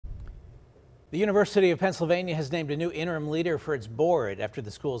The University of Pennsylvania has named a new interim leader for its board after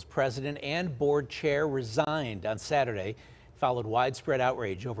the school's president and board chair resigned on Saturday. It followed widespread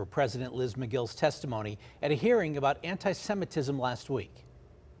outrage over President Liz Magill's testimony at a hearing about anti-Semitism last week.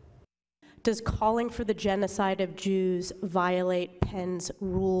 Does calling for the genocide of Jews violate Penn's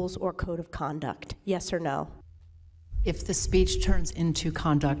rules or code of conduct? Yes or no? If the speech turns into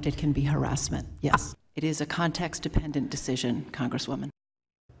conduct, it can be harassment. Yes. It is a context-dependent decision, Congresswoman.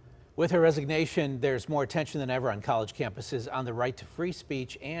 With her resignation, there's more attention than ever on college campuses on the right to free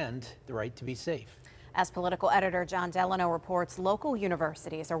speech and the right to be safe. As political editor Jon Delano reports, local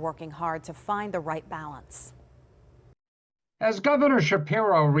universities are working hard to find the right balance. As Governor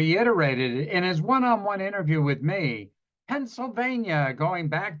Shapiro reiterated in his one-on-one interview with me, Pennsylvania, going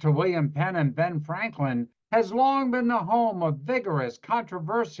back to William Penn and Ben Franklin, has long been the home of vigorous,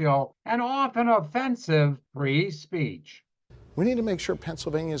 controversial, and often offensive free speech. We need to make sure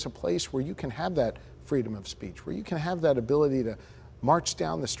Pennsylvania is a place where you can have that freedom of speech, where you can have that ability to march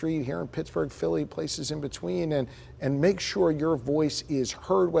down the street here in Pittsburgh, Philly, places in between, and make sure your voice is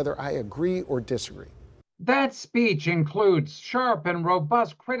heard whether I agree or disagree. That speech includes sharp and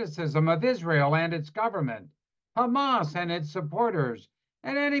robust criticism of Israel and its government, Hamas and its supporters,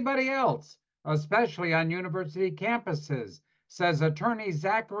 and anybody else, especially on university campuses, says attorney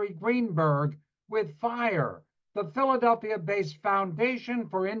Zachary Greenberg with FIRE, the Philadelphia-based Foundation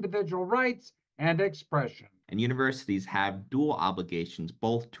for Individual Rights and Expression. And universities have dual obligations,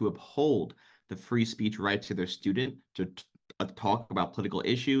 both to uphold the free speech rights of their student to talk about political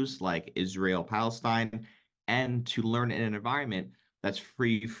issues like Israel-Palestine, and to learn in an environment that's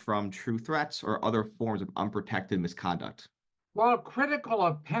free from true threats or other forms of unprotected misconduct. While critical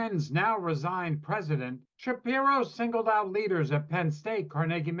of Penn's now resigned president, Shapiro singled out leaders at Penn State,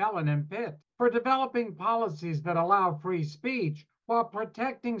 Carnegie Mellon, and Pitt for developing policies that allow free speech while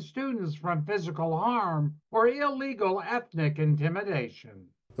protecting students from physical harm or illegal ethnic intimidation.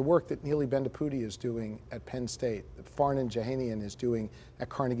 The work that Neely Bendapudi is doing at Penn State, that Farnan Jahanian is doing at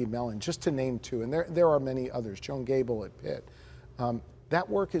Carnegie Mellon, just to name two, and there are many others, Joan Gable at Pitt. That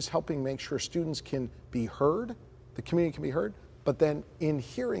work is helping make sure students can be heard, the community can be heard, but then in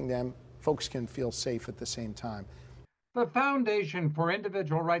hearing them, folks can feel safe at the same time. The Foundation for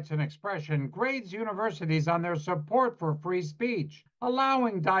Individual Rights and Expression grades universities on their support for free speech,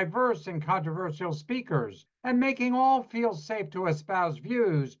 allowing diverse and controversial speakers, and making all feel safe to espouse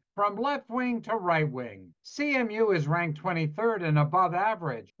views from left-wing to right-wing. CMU is ranked 23rd and above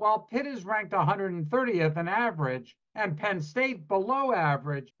average, while Pitt is ranked 130th in average, and Penn State below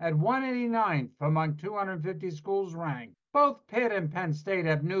average at 189th among 250 schools ranked. Both Pitt and Penn State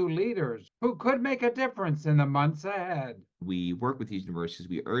have new leaders who could make a difference in the months ahead. We work with these universities.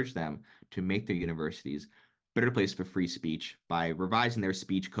 We urge them to make their universities a better place for free speech by revising their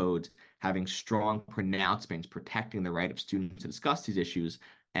speech codes, having strong pronouncements protecting the right of students to discuss these issues,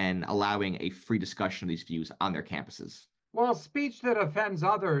 and allowing a free discussion of these views on their campuses. While speech that offends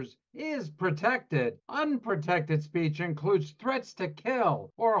others is protected, unprotected speech includes threats to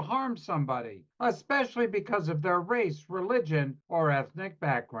kill or harm somebody, especially because of their race, religion, or ethnic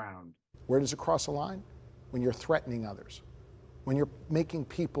background. Where does it cross a line? When you're threatening others, when you're making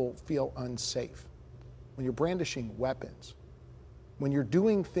people feel unsafe, when you're brandishing weapons, when you're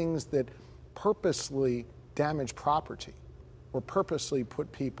doing things that purposely damage property or purposely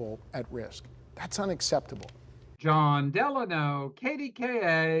put people at risk. That's unacceptable. Jon Delano,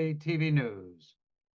 KDKA-TV News.